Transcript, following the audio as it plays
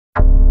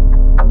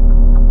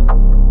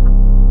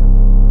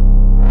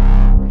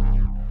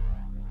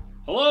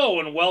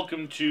and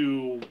welcome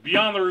to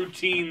Beyond the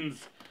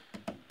Routine's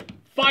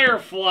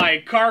Firefly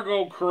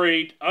Cargo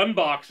Crate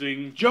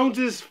unboxing.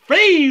 Jones's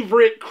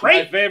favorite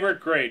crate. My favorite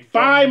crate.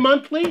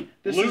 Bi-monthly.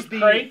 This is the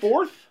LootCrate.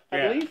 fourth, I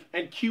believe.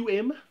 And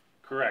QM.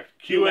 Correct.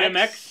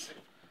 QMX.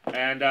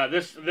 And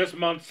this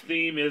month's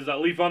theme is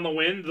Leaf on the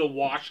Wind, the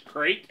wash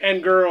crate.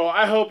 And girl,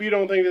 I hope you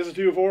don't think this is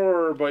too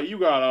forward, but you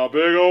got a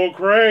big old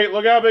crate.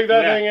 Look how big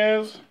that thing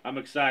is. I'm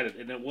excited,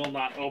 and it will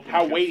not open.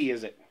 How weighty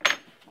is it?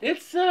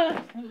 It's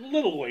a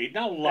little weight,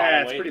 not a lot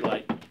of weight. It's pretty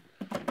light.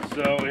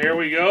 So here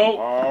we go.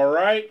 All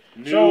right.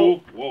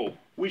 Whoa.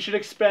 We should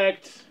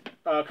expect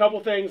a couple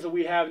things that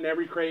we have in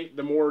every crate: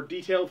 the more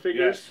detailed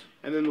figures,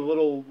 and then the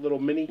little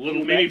mini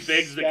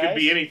figs that could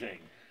be anything.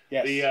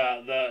 Yes.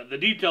 The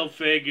detailed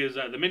fig is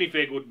the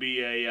minifig would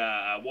be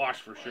a wash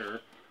for sure.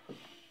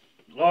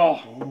 Oh,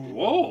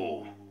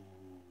 whoa.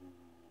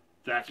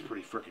 That's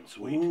pretty freaking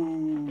sweet.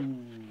 Ooh,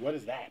 what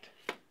is that?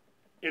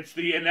 It's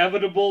the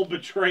inevitable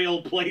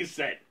betrayal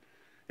playset.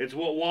 It's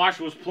what Wash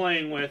was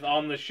playing with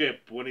on the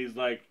ship when he's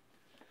like,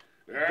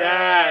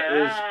 that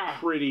is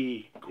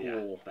pretty cool.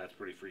 Yeah, that's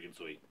pretty freaking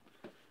sweet.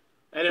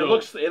 And it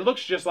looks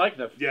just like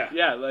the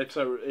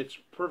it's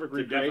perfect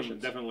recreation.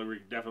 Definitely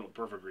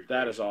perfect recreation.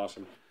 That is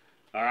awesome.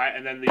 All right,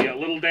 and then the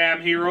little damn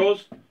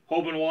heroes,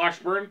 Hoban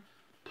Washburn,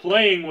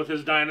 playing with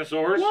his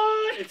dinosaurs.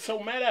 What? It's so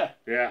meta.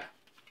 Yeah,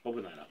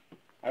 open that up.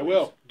 I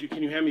will.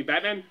 Can you hand me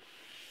Batman?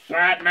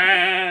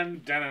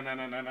 Batman.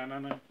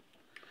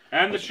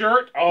 And the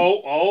shirt.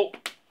 Oh.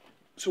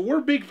 So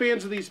we're big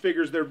fans of these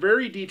figures. They're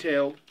very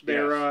detailed.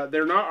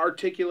 They're not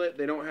articulate.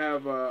 They don't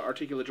have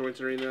articulate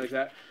joints or anything like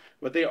that.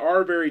 But they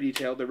are very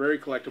detailed. They're very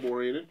collectible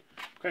oriented.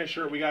 What kind of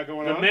shirt we got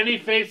going on? The Many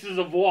Faces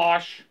of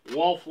Wash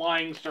while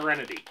flying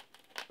Serenity.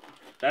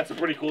 That's a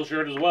pretty cool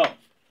shirt as well.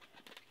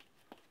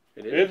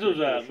 It is. This was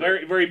a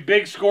very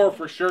big score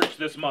for shirts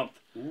this month.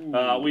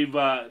 We've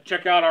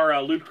check out our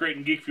LootCrate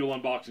and Geek Fuel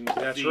unboxings.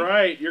 That's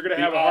right. You're gonna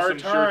have a hard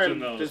time.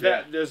 Does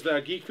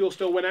the Geek Fuel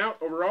still win out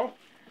overall?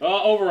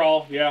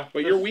 Overall, yeah.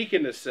 But you're weak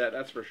in this set,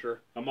 that's for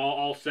sure. I'm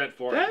all set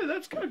for it.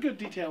 That's got a good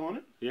detail on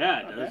it.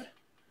 Yeah, it does.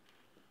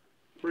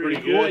 Pretty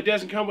cool. Good. It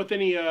doesn't come with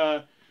any.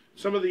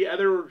 Some of the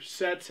other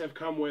sets have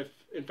come with.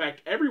 In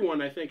fact,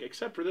 everyone I think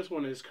except for this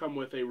one has come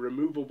with a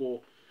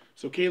removable.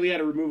 So Kaylee had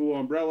a removable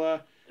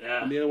umbrella.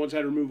 Yeah. And the other ones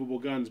had removable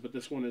guns, but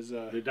this one is...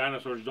 the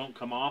dinosaurs don't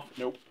come off?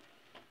 Nope.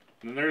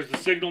 And then there's the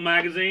Signal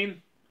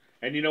magazine.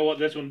 And you know what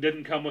this one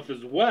didn't come with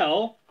as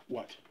well?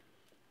 What?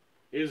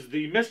 Is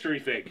the mystery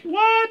fig.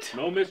 What?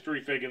 No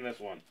mystery fig in this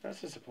one.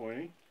 That's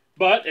disappointing.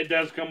 But it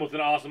does come with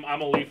an awesome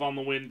I'm a Leaf on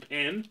the Wind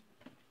pin.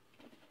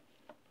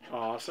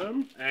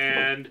 Awesome.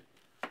 And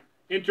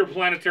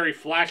interplanetary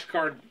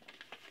flashcard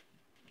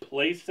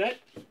playset.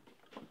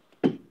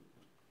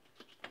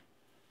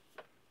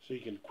 So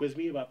you can quiz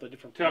me about the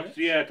different planets?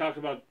 Talk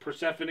about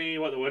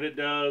Persephone, what it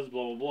does,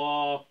 blah, blah,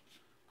 blah.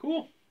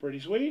 Cool. Pretty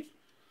sweet.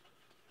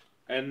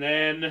 And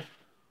then,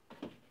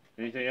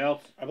 anything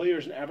else? I believe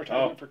there's an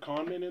advertisement for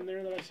Conman in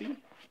there that I see.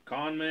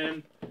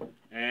 Conman,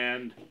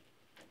 and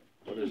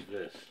what is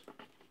this?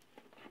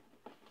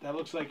 That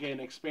looks like an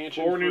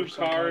expansion 4 for new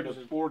some cards.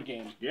 kind of board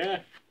game. Yeah.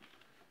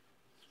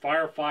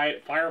 Firefly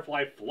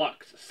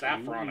Flux,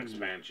 Saffron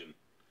expansion.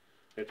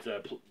 It's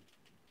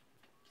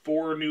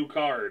 4 new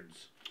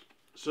cards.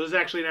 So this is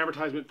actually an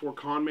advertisement for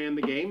Conman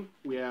the game.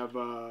 We have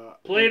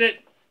played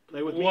it.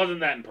 Play with me. Wasn't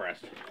that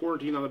impressed.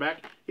 Quarantine on the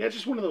back. Yeah, it's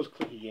just one of those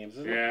clicky games,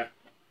 isn't it? Yeah.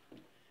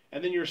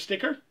 And then your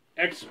sticker.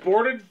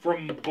 Exported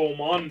from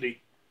Beaumonde.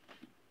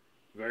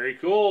 Very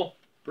cool.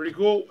 Pretty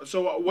cool.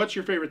 So what's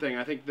your favorite thing?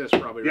 I think this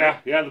probably,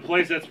 right? Yeah, the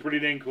playset's pretty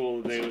dang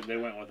cool. They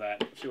went with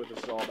that. Let's see what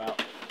this is all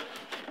about.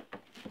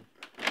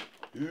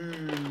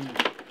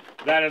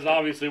 That is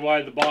obviously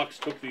why the box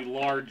took the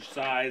large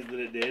size that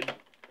it did.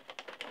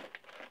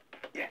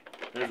 Yeah.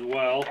 As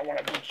well. I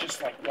want to be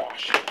just like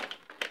Wash.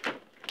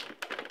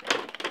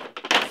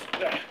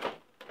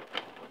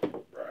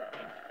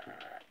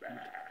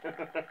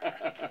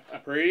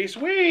 Pretty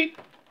sweet.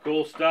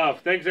 Cool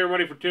stuff. Thanks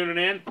everybody for tuning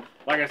in.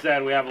 Like I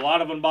said, we have a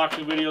lot of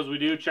unboxing videos we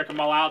do. Check them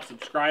all out.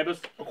 Subscribe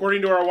us.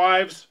 According to our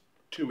wives,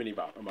 too many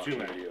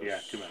unboxing videos. Yeah,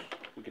 too many.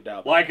 We could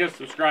doubt that. Like us,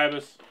 subscribe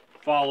us,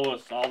 follow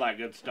us, all that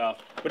good stuff.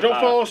 But don't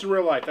follow us in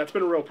real life. That's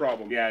been a real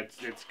problem. Yeah,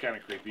 it's kind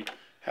of creepy.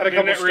 Had a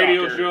couple Internet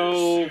radio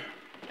show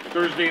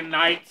Thursday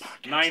nights,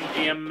 9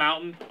 p.m.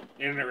 Mountain.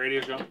 Internet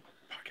radio show.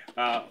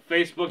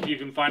 Facebook, you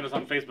can find us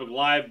on Facebook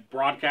Live,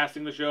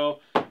 broadcasting the show.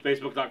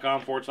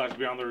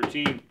 Facebook.com/Beyond the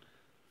Routine.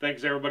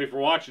 Thanks everybody for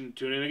watching.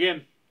 Tune in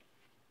again.